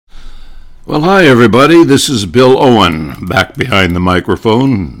Well, hi everybody. This is Bill Owen back behind the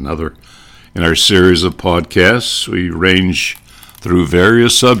microphone. Another in our series of podcasts. We range through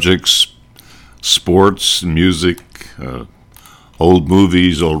various subjects: sports, music, old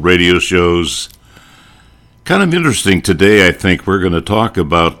movies, old radio shows. Kind of interesting today. I think we're going to talk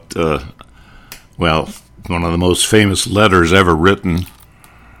about one of the most famous letters ever written,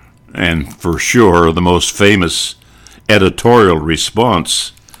 and for sure the most famous editorial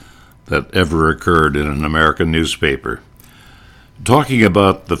response that ever occurred in an American newspaper. Talking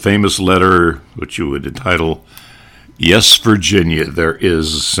about the famous letter, which you would entitle, "Yes, Virginia, There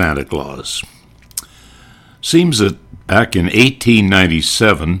is Santa Claus." Seems that back in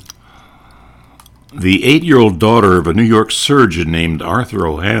 1897, the 8-year-old daughter of a New York surgeon named Arthur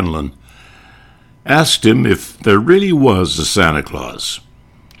O'Hanlon asked him if there really was a Santa Claus.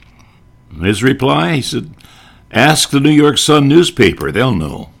 His reply, he said, "Ask the New York Sun newspaper, they'll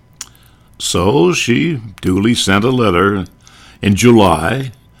know." So she duly sent a letter in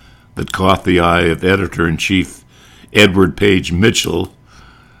July that caught the eye of editor-in-chief Edward Page Mitchell,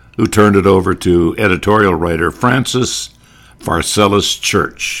 who turned it over to editorial writer Francis Pharcellus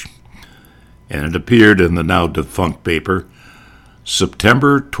Church. And it appeared in the now defunct paper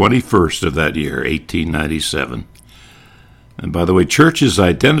September 21st of that year, 1897. And by the way, Church's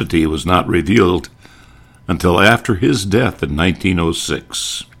identity was not revealed until after his death in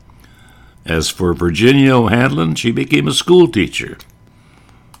 1906. As for Virginia O'Hanlon, she became a school teacher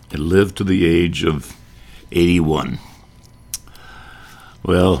and lived to the age of 81.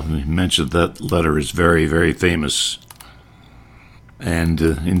 Well, we mentioned that letter is very, very famous, and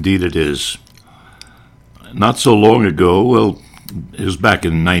indeed it is. Not so long ago, it was back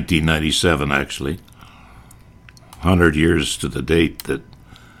in 1997 actually, 100 years to the date that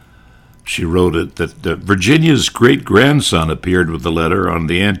she wrote it, that Virginia's great-grandson appeared with the letter on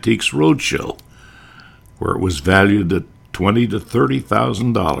the Antiques Roadshow, where it was valued at $20,000 to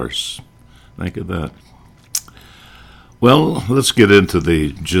 $30,000. Think of that. Well, let's get into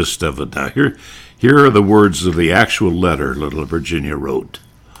the gist of it now. Here are the words of the actual letter little Virginia wrote.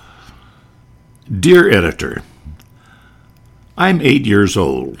 "Dear Editor, I'm 8 years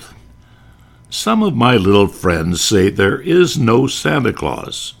old. Some of my little friends say there is no Santa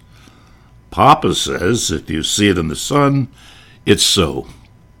Claus. Papa says if you see it in the sun, it's so.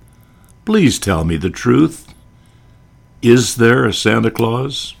 Please tell me the truth. Is there a Santa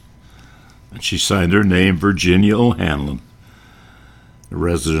Claus?" And she signed her name Virginia O'Hanlon, a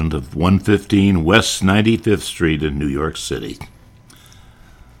resident of 115 West 95th Street in New York City.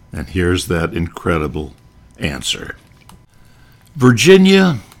 And here's that incredible answer.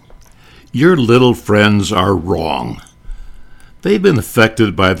 "Virginia, your little friends are wrong. They've been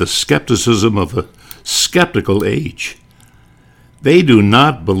affected by the skepticism of a skeptical age. They do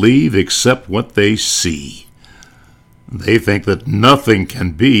not believe except what they see. They think that nothing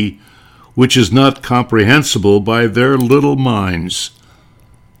can be which is not comprehensible by their little minds.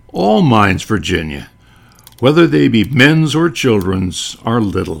 All minds, Virginia, whether they be men's or children's, are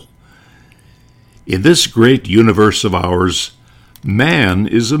little. In this great universe of ours, man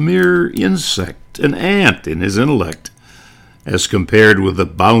is a mere insect, an ant in his intellect, as compared with the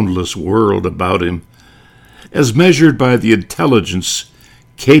boundless world about him, as measured by the intelligence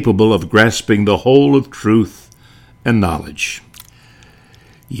capable of grasping the whole of truth and knowledge.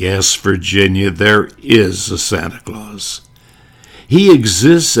 Yes, Virginia, there is a Santa Claus. He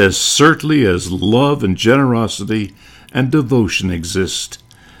exists as certainly as love and generosity and devotion exist.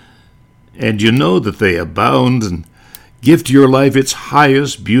 And you know that they abound and give to your life its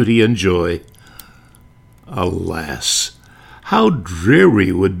highest beauty and joy. Alas, how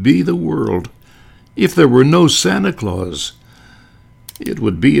dreary would be the world if there were no Santa Claus. It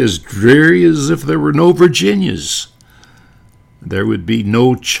would be as dreary as if there were no Virginias. There would be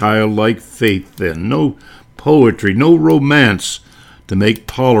no childlike faith then, no poetry, no romance to make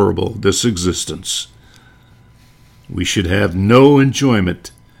tolerable this existence. We should have no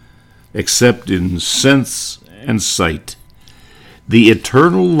enjoyment except in sense and sight. The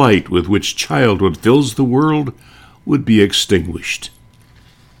eternal light with which childhood fills the world would be extinguished.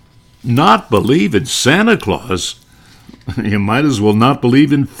 Not believe in Santa Claus? You might as well not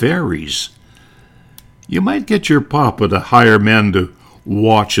believe in fairies. You might get your papa to hire men to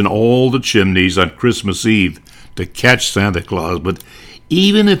watch in all the chimneys on Christmas Eve to catch Santa Claus, but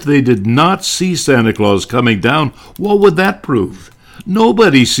even if they did not see Santa Claus coming down, what would that prove?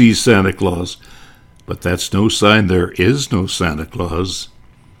 Nobody sees Santa Claus, but that's no sign there is no Santa Claus.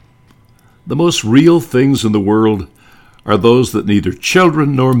 The most real things in the world are those that neither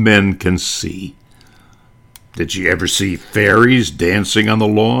children nor men can see. Did you ever see fairies dancing on the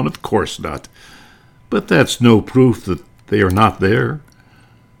lawn? Of course not. But that's no proof that they are not there.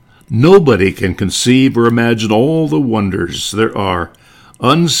 Nobody can conceive or imagine all the wonders there are,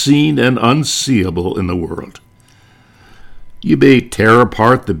 unseen and unseeable in the world. You may tear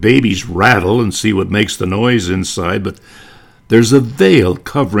apart the baby's rattle and see what makes the noise inside, but there's a veil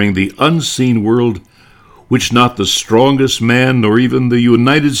covering the unseen world which not the strongest man, nor even the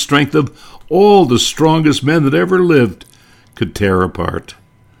united strength of all the strongest men that ever lived, could tear apart.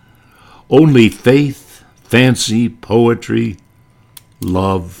 Only faith, fancy, poetry,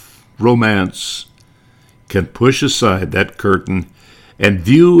 love, romance can push aside that curtain and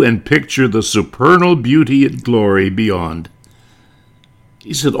view and picture the supernal beauty and glory beyond.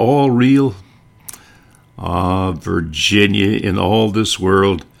 Is it all real? Ah, Virginia, in all this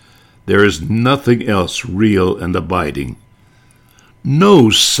world, there is nothing else real and abiding. No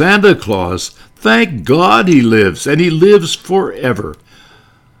Santa Claus! Thank God he lives, and he lives forever.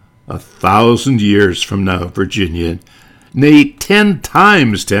 1,000 years from now, Virginia, nay, 10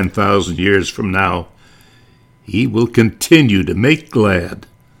 times 10,000 years from now, he will continue to make glad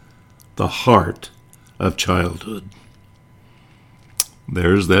the heart of childhood.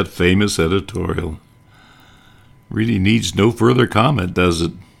 There's that famous editorial. Really needs no further comment, does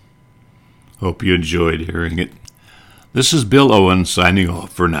it? Hope you enjoyed hearing it. This is Bill Owen signing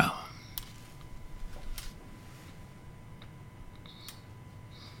off for now.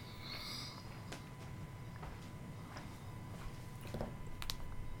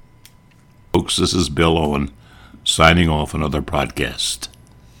 Folks, this is Bill Owen signing off another podcast.